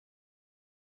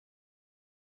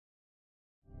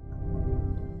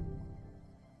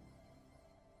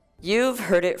You've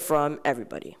heard it from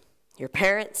everybody: your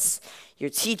parents,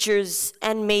 your teachers,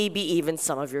 and maybe even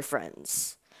some of your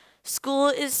friends. School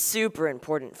is super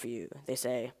important for you, they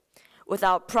say.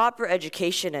 Without proper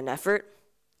education and effort,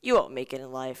 you won't make it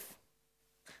in life.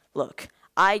 Look,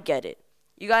 I get it.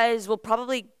 You guys will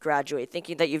probably graduate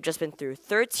thinking that you've just been through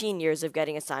 13 years of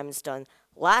getting assignments done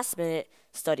last minute,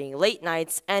 studying late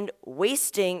nights, and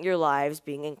wasting your lives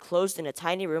being enclosed in a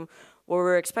tiny room where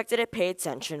we're expected to pay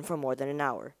attention for more than an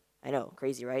hour. I know,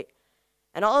 crazy, right?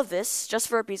 And all of this just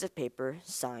for a piece of paper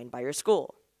signed by your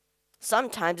school.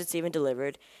 Sometimes it's even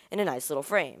delivered in a nice little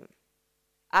frame.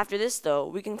 After this, though,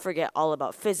 we can forget all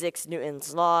about physics,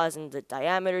 Newton's laws, and the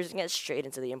diameters and get straight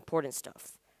into the important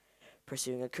stuff: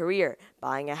 pursuing a career,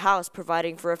 buying a house,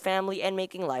 providing for a family, and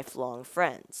making lifelong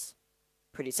friends.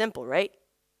 Pretty simple, right?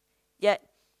 Yet,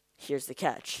 here's the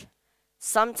catch.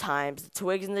 Sometimes the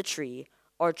twigs in the tree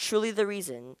are truly the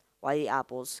reason why the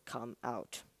apples come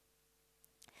out.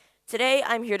 Today,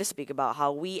 I'm here to speak about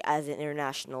how we as an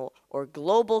international or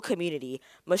global community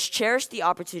must cherish the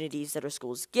opportunities that our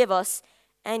schools give us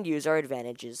and use our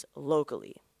advantages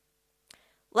locally.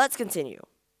 Let's continue.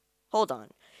 Hold on.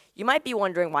 You might be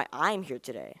wondering why I'm here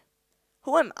today.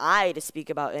 Who am I to speak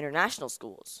about international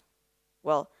schools?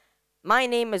 Well, my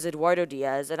name is Eduardo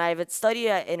Diaz, and I've studied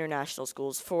at international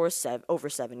schools for over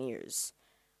 7 years.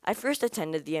 I first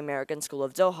attended the American School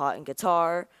of Doha in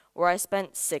Qatar, where I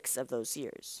spent 6 of those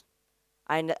years.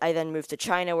 I then moved to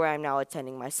China, where I'm now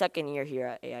attending my second year here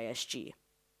at AISG.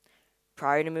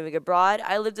 Prior to moving abroad,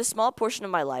 I lived a small portion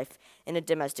of my life in a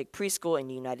domestic preschool in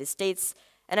the United States,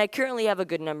 and I currently have a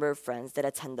good number of friends that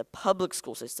attend the public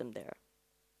school system there.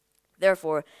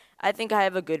 Therefore, I think I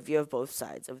have a good view of both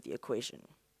sides of the equation.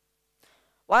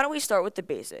 Why don't we start with the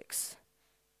basics?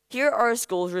 Here are a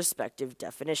school's respective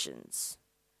definitions.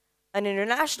 An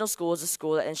international school is a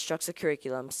school that instructs a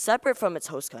curriculum separate from its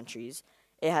host countries.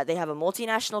 They have a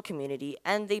multinational community,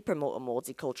 and they promote a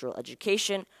multicultural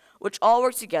education, which all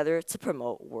work together to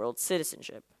promote world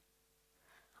citizenship.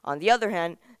 On the other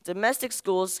hand, domestic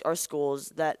schools are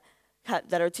schools that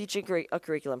are teaching a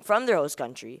curriculum from their host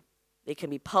country. They can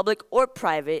be public or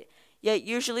private, yet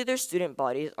usually their student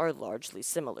bodies are largely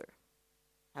similar.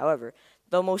 However,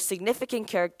 the most significant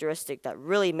characteristic that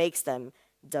really makes them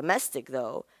domestic,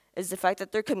 though, is the fact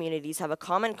that their communities have a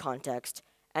common context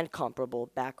and comparable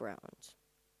backgrounds.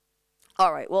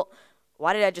 All right, well,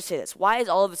 why did I just say this? Why is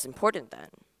all of this important then?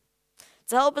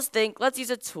 To help us think, let's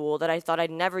use a tool that I thought I'd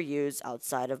never use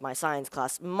outside of my science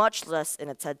class, much less in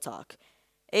a TED Talk: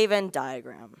 a Venn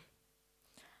diagram.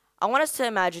 I want us to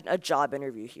imagine a job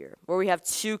interview here, where we have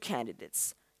 2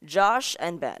 candidates, Josh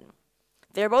and Ben.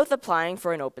 They're both applying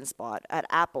for an open spot at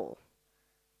Apple.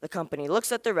 The company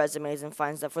looks at their resumes and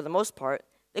finds that for the most part,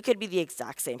 they could be the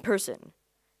exact same person.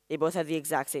 They both have the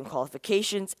exact same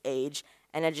qualifications, age,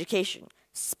 and education.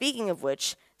 Speaking of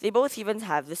which, they both even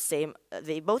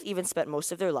spent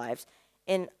most of their lives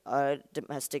in a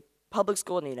domestic public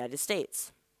school in the United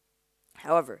States.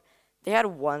 However, they had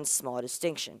one small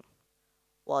distinction.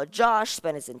 While Josh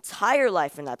spent his entire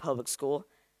life in that public school,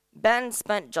 Ben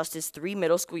spent just his 3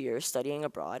 middle school years studying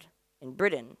abroad in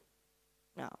Britain.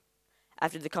 Now,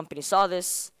 after the company saw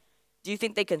this, do you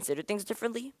think they considered things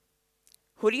differently?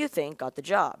 Who do you think got the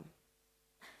job?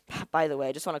 By the way,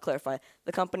 I just want to clarify,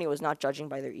 the company was not judging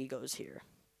by their egos here.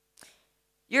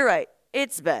 You're right,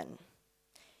 it's Ben.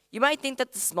 You might think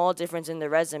that the small difference in their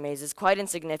resumes is quite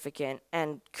insignificant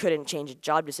and couldn't change a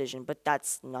job decision, but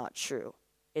that's not true.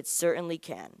 It certainly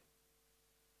can.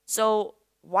 So,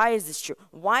 why is this true?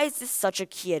 Why is this such a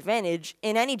key advantage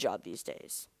in any job these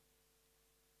days?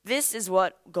 This is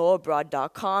what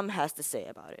goabroad.com has to say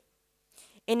about it.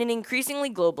 In an increasingly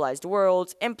globalized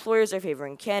world, employers are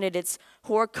favoring candidates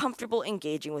who are comfortable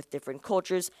engaging with different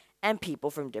cultures and people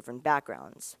from different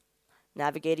backgrounds.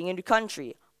 Navigating a new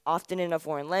country, often in a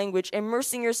foreign language,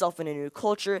 immersing yourself in a new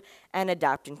culture, and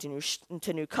adapting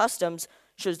to new customs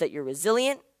shows that you're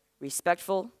resilient,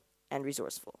 respectful, and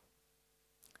resourceful.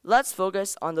 Let's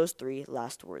focus on those 3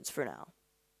 last words for now.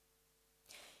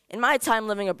 In my time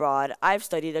living abroad, I've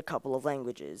studied a couple of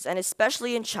languages, and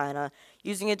especially in China,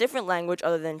 using a different language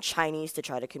other than Chinese to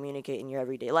try to communicate in your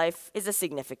everyday life is a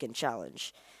significant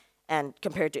challenge. And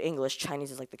compared to English,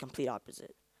 Chinese is like the complete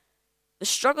opposite. The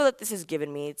struggle that this has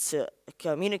given me to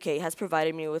communicate has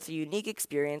provided me with a unique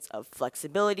experience of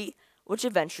flexibility, which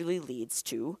eventually leads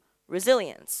to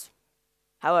resilience.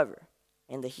 However,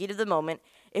 in the heat of the moment,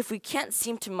 if we can't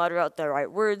seem to mutter out the right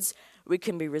words, we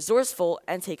can be resourceful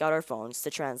and take out our phones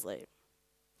to translate.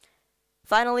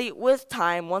 Finally, with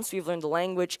time, once we've learned the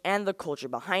language and the culture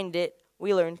behind it,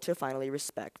 we learn to finally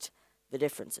respect the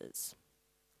differences.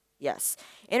 Yes,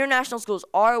 international schools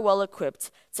are well equipped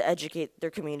to educate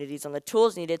their communities on the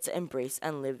tools needed to embrace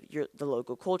and live the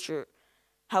local culture.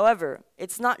 However,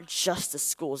 it's not just the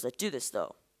schools that do this,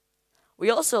 though.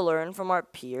 We also learn from our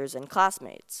peers and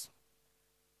classmates.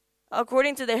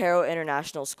 According to the Harrow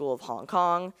International School of Hong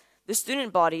Kong, the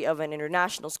student body of an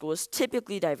international school is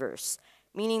typically diverse,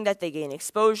 meaning that they gain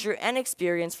exposure and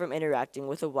experience from interacting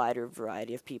with a wider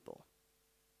variety of people.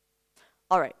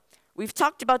 Alright, we've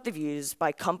talked about the views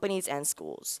by companies and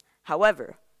schools.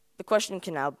 However, the question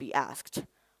can now be asked,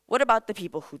 what about the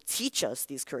people who teach us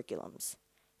these curriculums?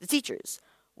 The teachers,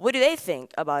 what do they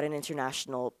think about an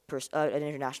international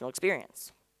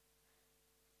experience?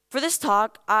 For this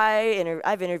talk,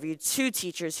 I've interviewed two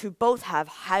teachers who both have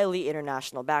highly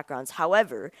international backgrounds.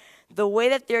 However, the way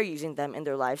that they're using them in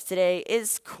their lives today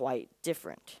is quite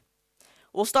different.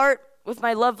 We'll start with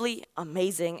my lovely,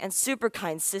 amazing, and super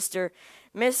kind sister,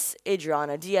 Miss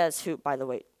Eduardo Diaz, who, by the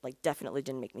way, definitely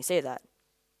didn't make me say that.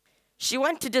 She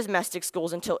went to domestic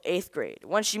schools until 8th grade,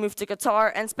 when she moved to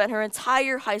Qatar and spent her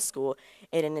entire high school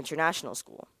in an international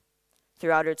school.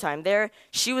 Throughout her time there,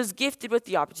 she was gifted with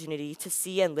the opportunity to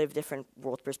see and live different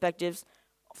world perspectives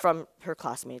from her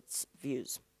classmates'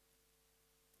 views.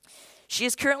 She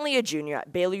is currently a junior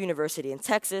at Baylor University in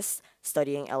Texas,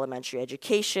 studying elementary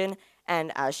education,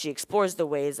 and as she explores the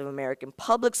ways of American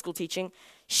public school teaching,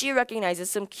 she recognizes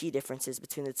some key differences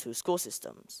between the two school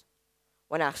systems.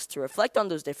 When asked to reflect on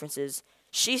those differences,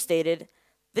 she stated,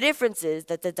 "The difference is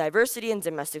that the diversity in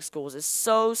domestic schools is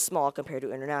so small compared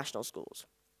to international schools.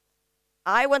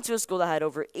 I went to a school that had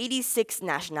over 86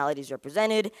 nationalities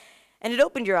represented, and it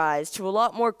opened your eyes to a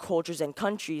lot more cultures and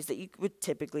countries that you would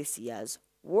typically see as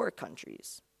war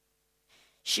countries."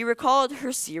 She recalled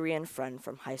her Syrian friend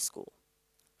from high school.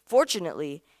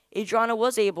 Fortunately, Adriana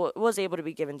was able to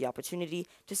be given the opportunity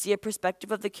to see a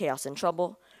perspective of the chaos and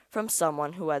trouble from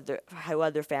someone who had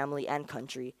their family and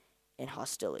country in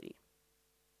hostility.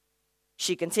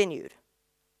 She continued,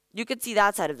 "You could see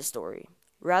that side of the story,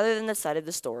 rather than the side of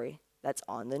the story that's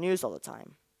on the news all the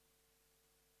time."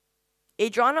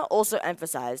 Adriana also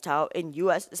emphasized how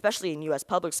especially in US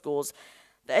public schools,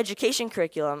 the education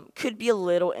curriculum could be a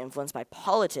little influenced by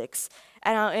politics,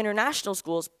 and how international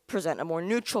schools present a more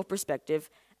neutral perspective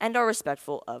and are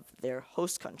respectful of their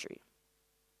host country.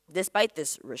 Despite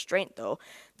this restraint, though,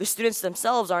 the students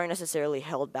themselves aren't necessarily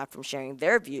held back from sharing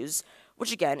their views,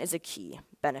 which again is a key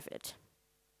benefit.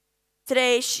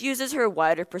 Today, she uses her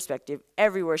wider perspective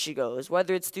everywhere she goes,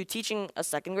 whether it's through teaching a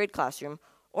second-grade classroom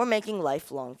or making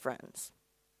lifelong friends.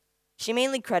 She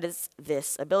mainly credits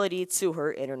this ability to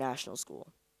her international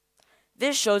school.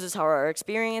 This shows us how our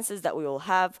experiences that will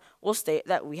stay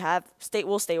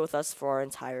with us for our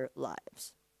entire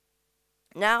lives.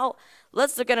 Now,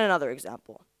 let's look at another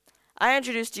example. I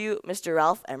introduced to you Mr.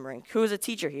 Ralph Emmerich, who is a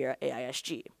teacher here at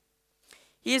AISG.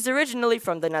 He is originally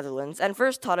from the Netherlands and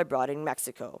first taught abroad in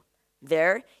Mexico.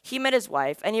 There, he met his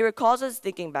wife, and he recalls his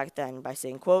thinking back then by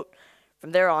saying, quote,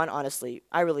 "From there on, honestly,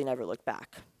 I really never looked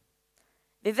back."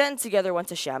 They then together went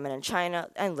to Xiamen in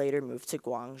China and later moved to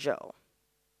Guangzhou.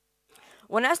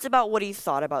 When asked about what he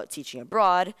thought about teaching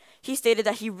abroad, he stated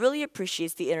that he really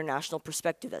appreciates the international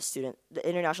perspectives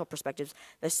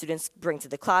that students bring to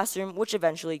the classroom, which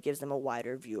eventually gives them a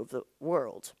wider view of the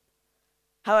world.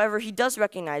 However, he does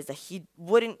recognize that he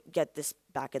wouldn't get this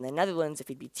back in the Netherlands if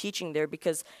he'd be teaching there,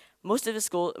 because most of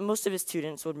his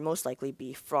students would most likely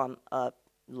be from a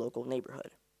local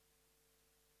neighborhood.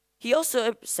 He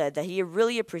also said that he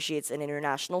really appreciates the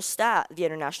international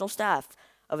staff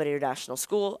of an international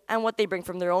school and what they bring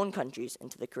from their own countries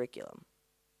into the curriculum.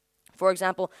 For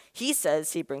example, he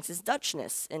says he brings his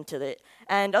Dutchness into it,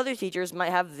 and other teachers might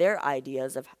have their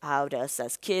ideas of how to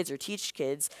assess kids or teach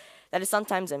kids that is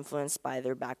sometimes influenced by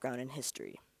their background and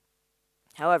history.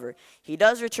 However, he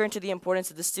does return to the importance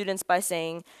of the students by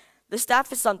saying, "The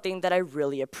staff is something that I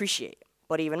really appreciate,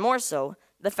 but even more so,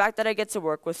 the fact that I get to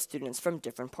work with students from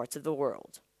different parts of the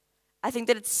world. I think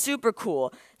that it's super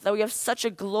cool that we have such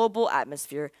a global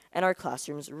atmosphere and our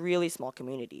classroom's really small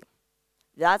community.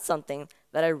 That's something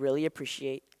that I really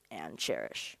appreciate and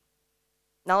cherish."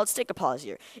 Now let's take a pause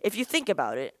here. If you think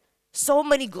about it, so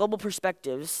many global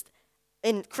perspectives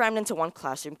crammed into one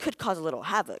classroom could cause a little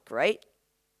havoc, right?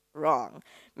 Wrong.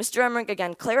 Mr. Emmerich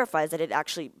again clarifies that it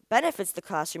actually benefits the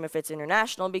classroom if it's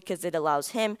international, because it allows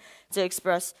him to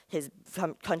express his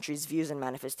country's views and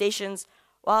manifestations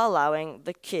while allowing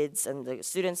the kids and the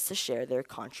students to share their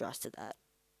contrast to that.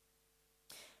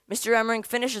 Mr. Emmerich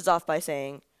finishes off by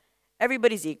saying,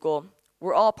 "Everybody's equal,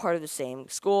 we're all part of the same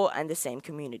school and the same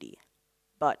community.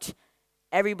 But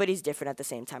everybody's different at the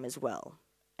same time as well.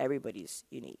 Everybody's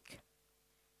unique."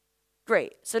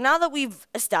 Great. So now that we've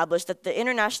established that the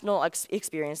international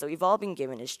experience that we've all been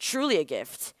given is truly a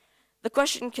gift, the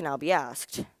question can now be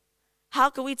asked, how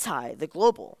can we tie the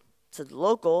global to the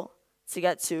local to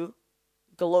get to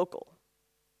glocal?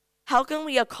 How can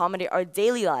we accommodate our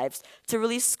daily lives to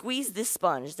really squeeze this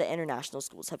sponge that international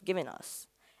schools have given us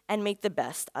and make the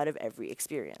best out of every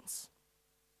experience?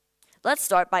 Let's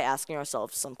start by asking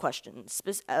ourselves some questions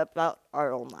about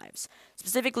our own lives,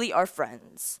 specifically our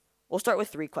friends. We'll start with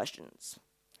 3 questions.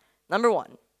 Number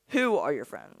 1, who are your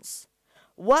friends?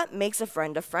 What makes a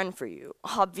friend for you?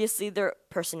 Obviously, their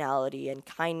personality and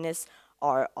kindness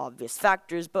are obvious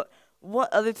factors, but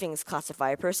what other things classify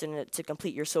a person to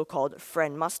complete your so-called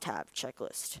friend must-have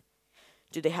checklist?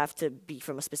 Do they have to be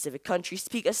from a specific country,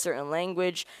 speak a certain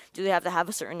language? Do they have to have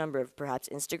a certain number of perhaps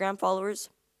Instagram followers?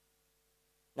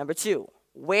 Number 2,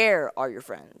 where are your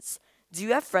friends? Do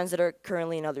you have friends that are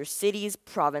currently in other cities,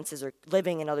 provinces, or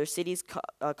living in other cities,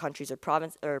 countries,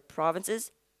 or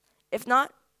provinces? If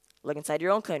not, look inside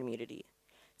your own community.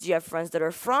 Do you have friends that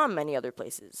are from many other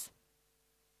places?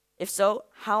 If so,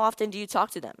 how often do you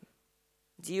talk to them?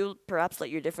 Do you perhaps let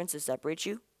your differences separate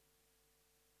you?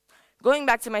 Going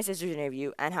back to my sister's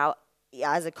interview and how,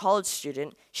 as a college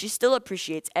student, she still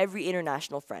appreciates every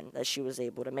international friend that she was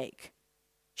able to make.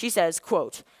 She says,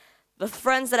 quote, "The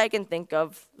friends that I can think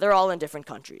of, they're all in different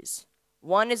countries.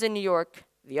 One is in New York,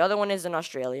 the other one is in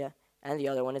Australia, and the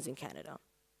other one is in Canada."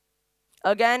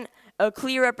 Again, a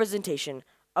clear representation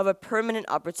of a permanent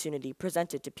opportunity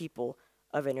presented to people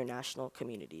of international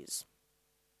communities.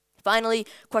 Finally,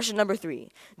 question number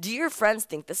 3. Do your friends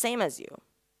think the same as you?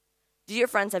 Do your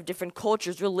friends have different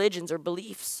cultures, religions, or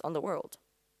beliefs on the world?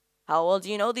 How well do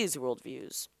you know these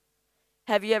worldviews?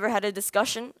 Have you ever had a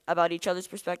discussion about each other's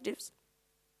perspectives?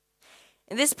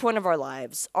 In this point of our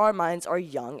lives, our minds are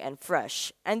young and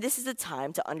fresh, and this is the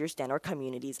time to understand our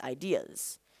community's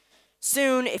ideas.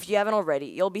 Soon, if you haven't already,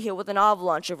 you'll be hit with an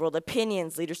avalanche of world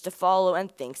opinions, leaders to follow,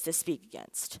 and things to speak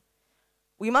against.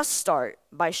 We must start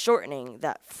by shortening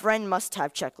that friend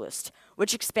must-have checklist,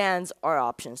 which expands our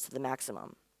options to the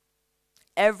maximum.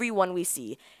 Everyone we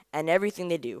see and everything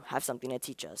they do have something to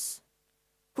teach us.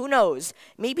 Who knows,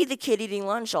 maybe the kid eating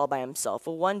lunch all by himself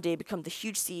will one day become the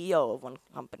huge CEO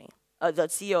of the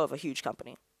CEO of a huge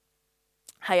company.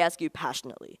 I ask you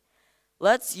passionately,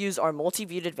 let's use our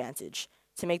multi-viewed advantage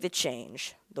to make the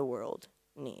change the world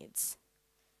needs.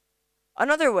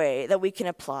 Another way that we can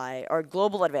apply our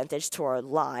global advantage to our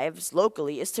lives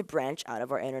locally is to branch out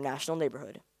of our international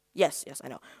neighborhood. Yes, I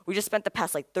know. We just spent the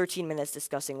past 13 minutes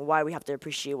discussing why we have to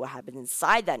appreciate what happens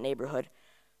inside that neighborhood,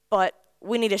 but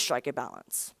we need to strike a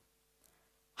balance.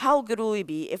 How good will we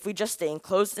be if we just stay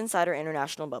enclosed inside our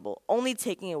international bubble, only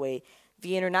taking away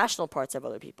the international parts of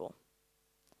other people?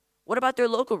 What about their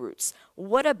local roots?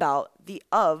 What about the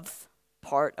of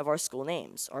part of our school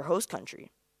names, our host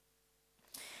country?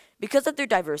 Because of their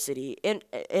diversity,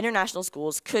 international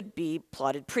schools could be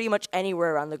plotted pretty much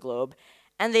anywhere around the globe,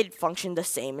 and they'd function the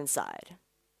same inside.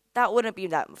 That wouldn't be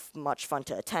that much fun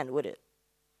to attend, would it?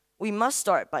 We must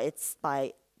start by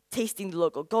tasting the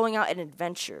local, going out and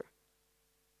adventure.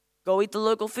 Go eat the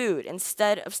local food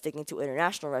instead of sticking to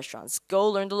international restaurants. Go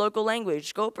learn the local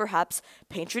language. Go perhaps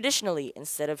paint traditionally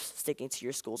instead of sticking to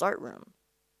your school's art room.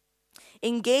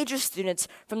 Engage with students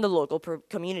from the local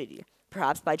community,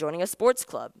 perhaps by joining a sports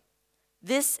club.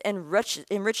 This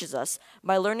enriches us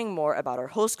by learning more about our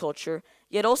host culture,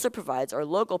 yet also provides our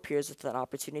local peers with an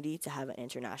opportunity to have an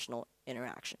international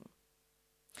interaction.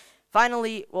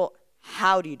 Finally,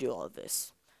 how do you do all of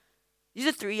this? These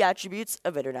are 3 attributes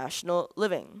of international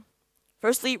living.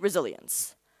 Firstly,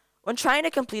 resilience. When trying to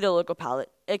complete a local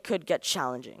palette, it could get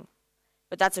challenging.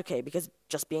 But that's okay, because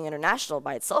just being international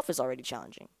by itself is already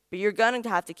challenging. But you're going to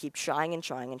have to keep trying and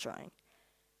trying and trying.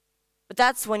 But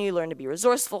that's when you learn to be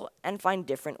resourceful and find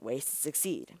different ways to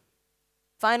succeed.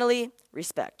 Finally,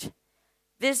 respect.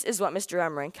 This is what Mr.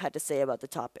 Emmerich had to say about the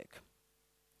topic.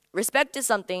 Respect is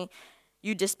something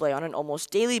you display on an almost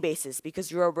daily basis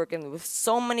because you are working with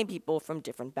so many people from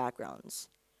different backgrounds.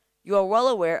 You are well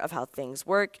aware of how things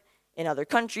work in other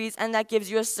countries, and that gives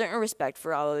you a certain respect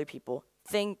for how other people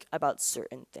think about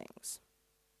certain things.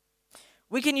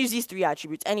 We can use these 3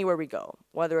 attributes anywhere we go,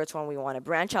 whether it's when we want to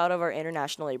branch out of our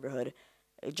international neighborhood,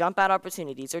 jump at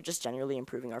opportunities, or just generally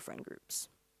improving our friend groups.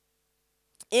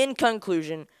 In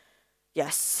conclusion,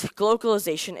 yes,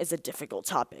 globalization is a difficult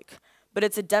topic, but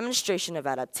it's a demonstration of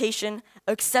adaptation,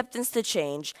 acceptance to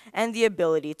change, and the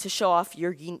ability to show off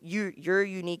your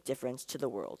unique difference to the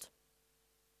world.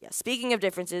 Yeah, speaking of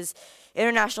differences,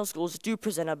 international schools do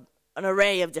present an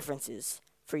array of differences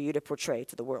for you to portray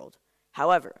to the world.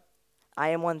 However, I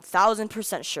am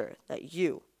 1000% sure that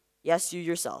you, yes, you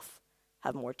yourself,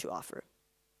 have more to offer.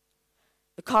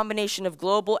 The combination of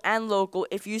global and local,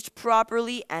 if used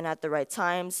properly and at the right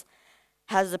times,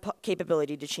 has the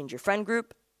capability to change your friend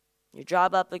group, your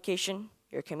job application,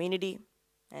 your community,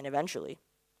 and eventually,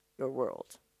 your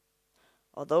world.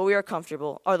 Although we are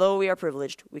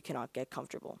privileged, we cannot get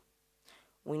comfortable.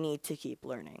 We need to keep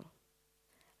learning.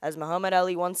 As Muhammad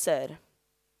Ali once said,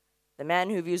 the man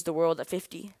who views the world at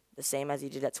 50, the same as he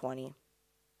did at 20,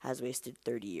 has wasted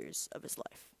 30 years of his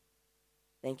life.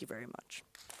 Thank you very much.